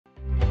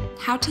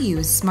How to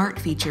use smart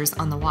features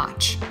on the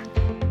watch.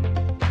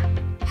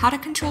 How to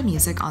control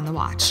music on the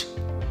watch.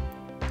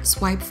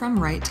 Swipe from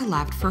right to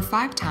left for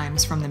 5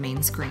 times from the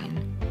main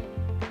screen.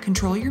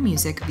 Control your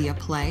music via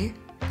play,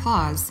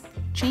 pause,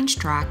 change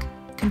track,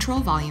 control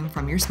volume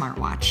from your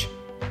smartwatch.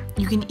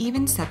 You can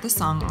even set the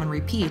song on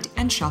repeat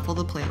and shuffle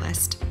the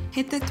playlist.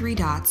 Hit the 3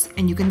 dots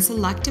and you can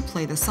select to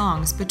play the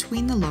songs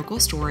between the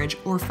local storage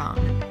or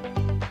phone.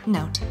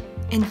 Note: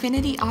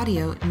 Infinity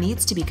Audio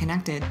needs to be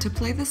connected to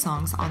play the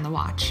songs on the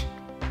watch.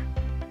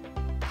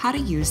 How to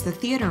use the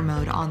theater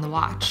mode on the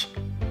watch.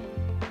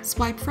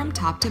 Swipe from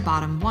top to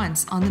bottom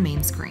once on the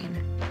main screen.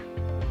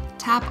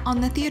 Tap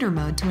on the theater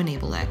mode to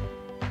enable it.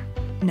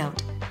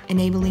 Note: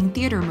 enabling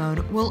theater mode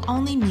will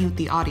only mute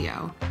the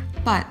audio,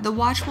 but the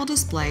watch will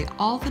display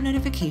all the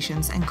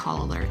notifications and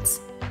call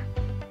alerts.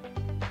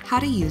 How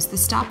to use the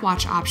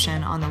stopwatch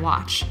option on the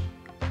watch.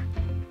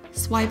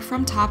 Swipe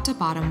from top to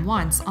bottom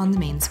once on the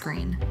main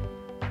screen.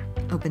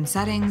 Open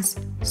Settings,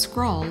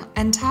 scroll,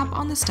 and tap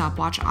on the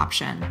stopwatch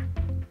option.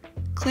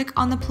 Click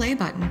on the play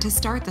button to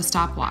start the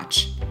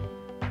stopwatch.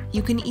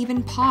 You can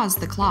even pause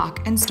the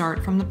clock and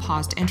start from the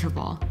paused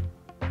interval.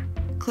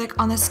 Click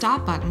on the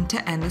stop button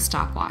to end the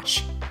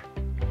stopwatch.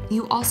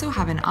 You also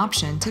have an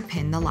option to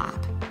pin the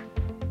lap.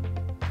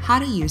 How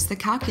to use the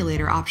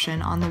calculator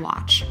option on the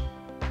watch.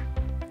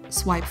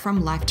 Swipe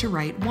from left to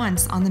right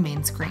once on the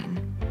main screen.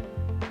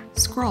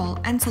 Scroll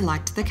and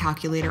select the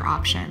calculator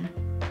option.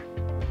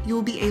 You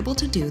will be able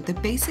to do the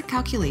basic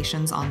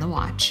calculations on the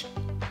watch.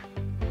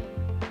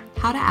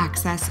 How to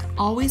access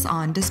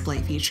Always-On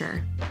Display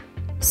feature.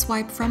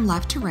 Swipe from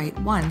left to right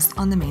once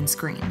on the main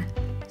screen.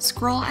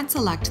 Scroll and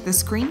select the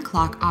screen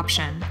clock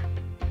option.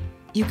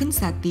 You can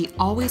set the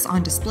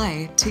Always-On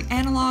Display to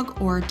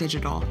analog or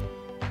digital.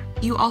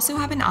 You also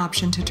have an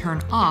option to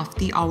turn off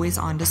the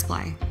Always-On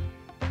Display.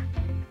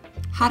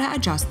 How to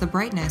adjust the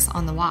brightness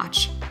on the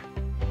watch.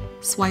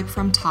 Swipe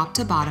from top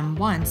to bottom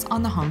once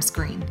on the home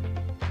screen.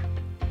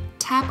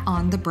 Tap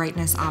on the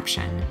brightness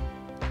option.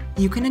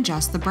 You can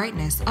adjust the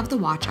brightness of the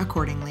watch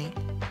accordingly.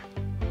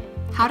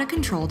 How to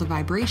control the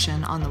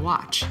vibration on the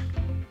watch.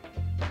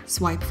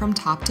 Swipe from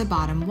top to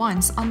bottom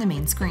once on the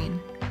main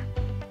screen.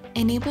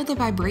 Enable the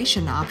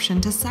vibration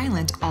option to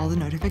silence all the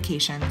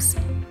notifications.